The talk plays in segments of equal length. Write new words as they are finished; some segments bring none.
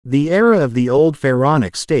The era of the Old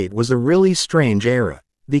Pharaonic state was a really strange era.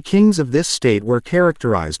 The kings of this state were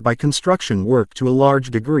characterized by construction work to a large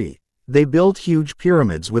degree. They built huge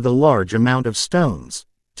pyramids with a large amount of stones,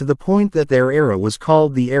 to the point that their era was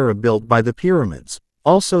called the era built by the pyramids.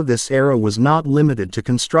 Also, this era was not limited to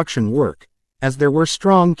construction work, as there were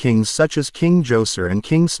strong kings such as King Djoser and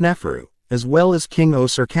King Sneferu, as well as King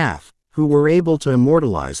Osirkaf, who were able to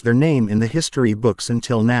immortalize their name in the history books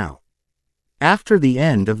until now. After the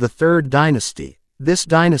end of the Third Dynasty, this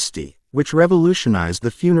dynasty, which revolutionized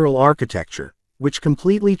the funeral architecture, which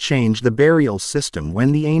completely changed the burial system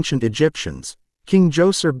when the ancient Egyptians, King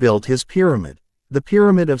Djoser built his pyramid, the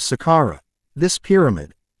Pyramid of Saqqara. This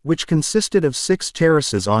pyramid, which consisted of 6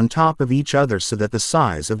 terraces on top of each other so that the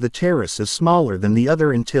size of the terrace is smaller than the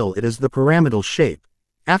other until it is the pyramidal shape.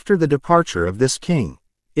 After the departure of this king,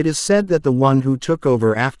 it is said that the one who took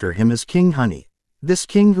over after him is King Huni. This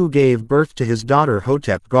king who gave birth to his daughter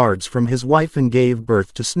Hotep guards from his wife and gave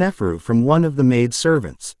birth to Sneferu from one of the maid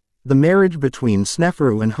servants. The marriage between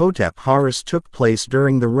Sneferu and Hotep Haris took place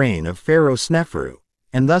during the reign of Pharaoh Sneferu,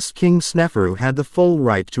 and thus King Sneferu had the full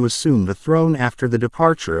right to assume the throne after the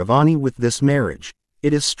departure of Ani with this marriage.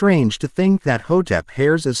 It is strange to think that Hotep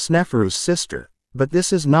Hares is Sneferu's sister, but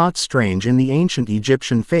this is not strange in the ancient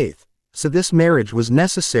Egyptian faith, so this marriage was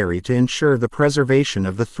necessary to ensure the preservation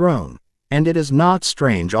of the throne. And it is not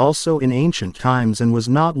strange also in ancient times and was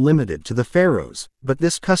not limited to the pharaohs, but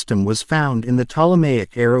this custom was found in the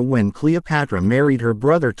Ptolemaic era when Cleopatra married her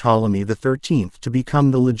brother Ptolemy XIII to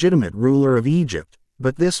become the legitimate ruler of Egypt,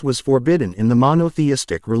 but this was forbidden in the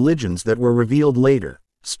monotheistic religions that were revealed later,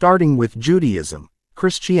 starting with Judaism,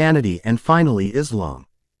 Christianity and finally Islam.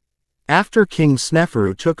 After King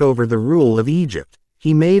Sneferu took over the rule of Egypt,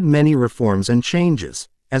 he made many reforms and changes,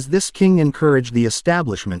 as this king encouraged the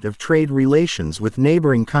establishment of trade relations with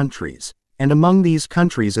neighboring countries, and among these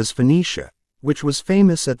countries is Phoenicia, which was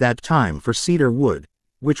famous at that time for cedar wood,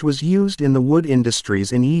 which was used in the wood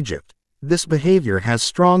industries in Egypt. This behavior has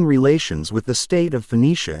strong relations with the state of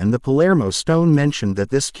Phoenicia, and the Palermo stone mentioned that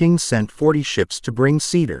this king sent 40 ships to bring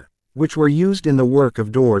cedar, which were used in the work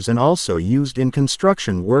of doors and also used in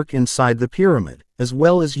construction work inside the pyramid, as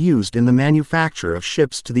well as used in the manufacture of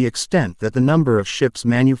ships to the extent that the number of ships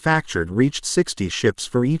manufactured reached 60 ships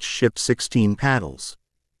for each ship 16 paddles.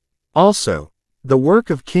 Also, the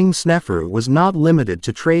work of King Sneferu was not limited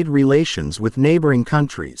to trade relations with neighboring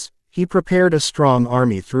countries. He prepared a strong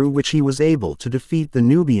army through which he was able to defeat the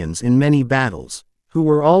Nubians in many battles, who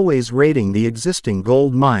were always raiding the existing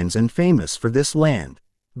gold mines and famous for this land.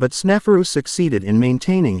 But Sneferu succeeded in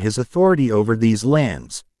maintaining his authority over these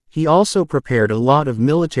lands. He also prepared a lot of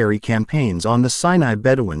military campaigns on the Sinai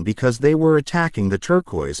Bedouin because they were attacking the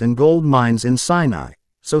turquoise and gold mines in Sinai,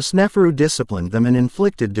 so Sneferu disciplined them and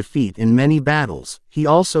inflicted defeat in many battles. He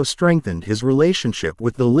also strengthened his relationship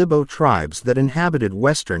with the Libo tribes that inhabited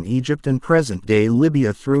western Egypt and present-day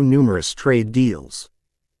Libya through numerous trade deals.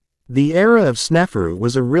 The era of Sneferu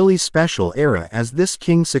was a really special era as this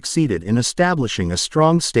king succeeded in establishing a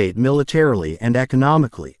strong state militarily and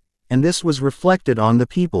economically, and this was reflected on the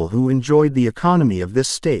people who enjoyed the economy of this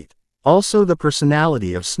state. Also the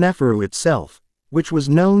personality of Sneferu itself, which was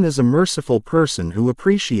known as a merciful person who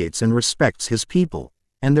appreciates and respects his people,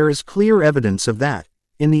 and there is clear evidence of that.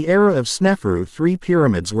 In the era of Sneferu 3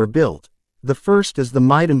 pyramids were built. The first is the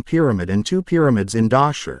Midim Pyramid and 2 pyramids in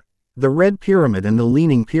Dashur, the Red Pyramid and the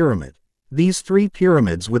Leaning Pyramid. These 3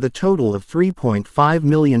 pyramids with a total of 3.5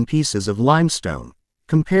 million pieces of limestone,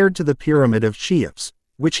 compared to the Pyramid of Cheops,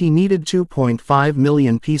 which he needed 2.5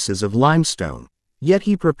 million pieces of limestone. Yet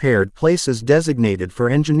he prepared places designated for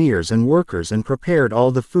engineers and workers and prepared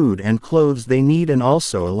all the food and clothes they need and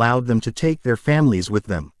also allowed them to take their families with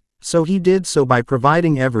them. So he did so by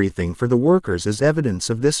providing everything for the workers as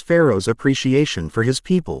evidence of this pharaoh's appreciation for his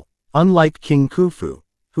people, unlike King Khufu,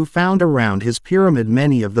 who found around his pyramid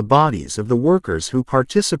many of the bodies of the workers who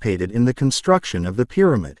participated in the construction of the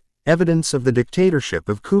pyramid, evidence of the dictatorship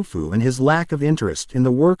of Khufu and his lack of interest in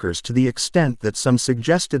the workers to the extent that some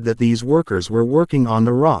suggested that these workers were working on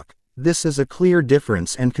the rock. This is a clear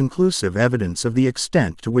difference and conclusive evidence of the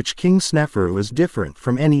extent to which King Sneferu is different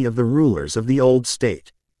from any of the rulers of the old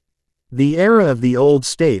state. The era of the old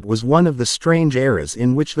state was one of the strange eras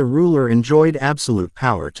in which the ruler enjoyed absolute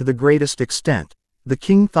power to the greatest extent. The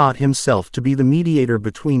king thought himself to be the mediator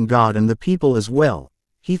between God and the people as well.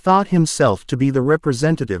 He thought himself to be the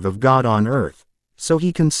representative of God on earth, so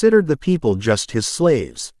he considered the people just his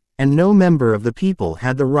slaves, and no member of the people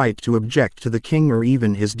had the right to object to the king or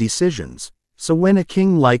even his decisions. So when a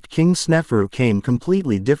king like King Sneferu came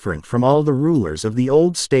completely different from all the rulers of the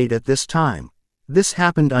old state at this time, this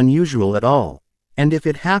happened unusual at all, And if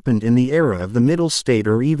it happened in the era of the Middle State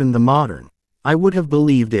or even the modern, I would have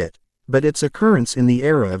believed it. But its occurrence in the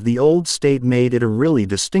era of the Old State made it a really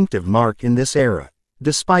distinctive mark in this era,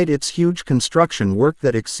 despite its huge construction work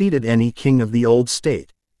that exceeded any king of the Old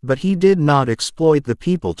State. But he did not exploit the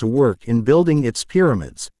people to work in building its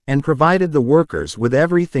pyramids, and provided the workers with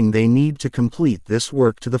everything they need to complete this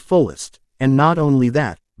work to the fullest. And not only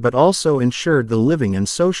that, but also ensured the living and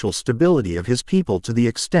social stability of his people to the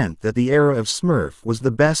extent that the era of Smurf was the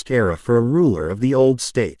best era for a ruler of the Old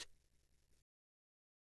State.